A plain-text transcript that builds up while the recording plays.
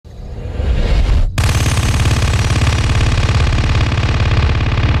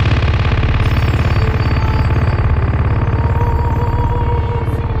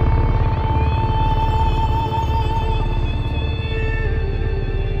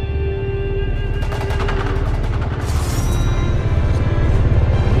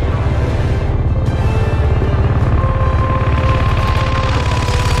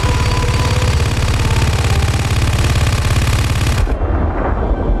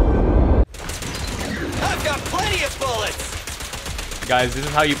Guys, this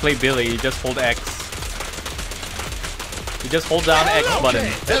is how you play Billy. You just hold X. You just hold down X button.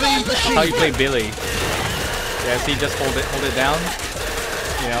 That's how you play Billy. Yeah, see, just hold it down.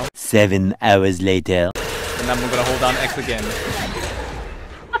 You know. 7 hours later. And then I'm gonna hold down X again.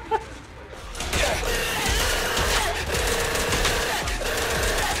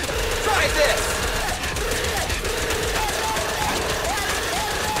 Try this.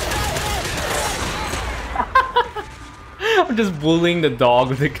 I'm just bullying the dog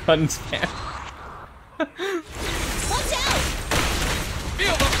with the gun spam. Watch out!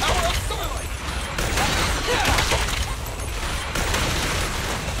 Feel the power of sunlight.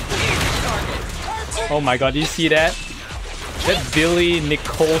 Oh my god, do you see that? That Billy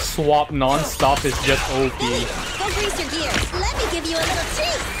Nicole swap non-stop is just OP. Go grease your gears. Let me give you a little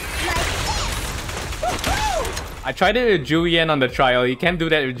treat. Like this. I tried it with Julian on the trial. You can't do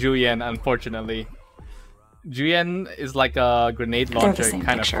that with Julian, unfortunately. Julian is like a grenade launcher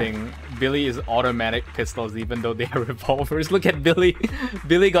kind of thing. Billy is automatic pistols, even though they are revolvers. Look at Billy.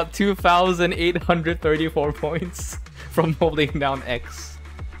 Billy got 2,834 points from holding down X.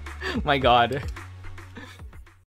 My god.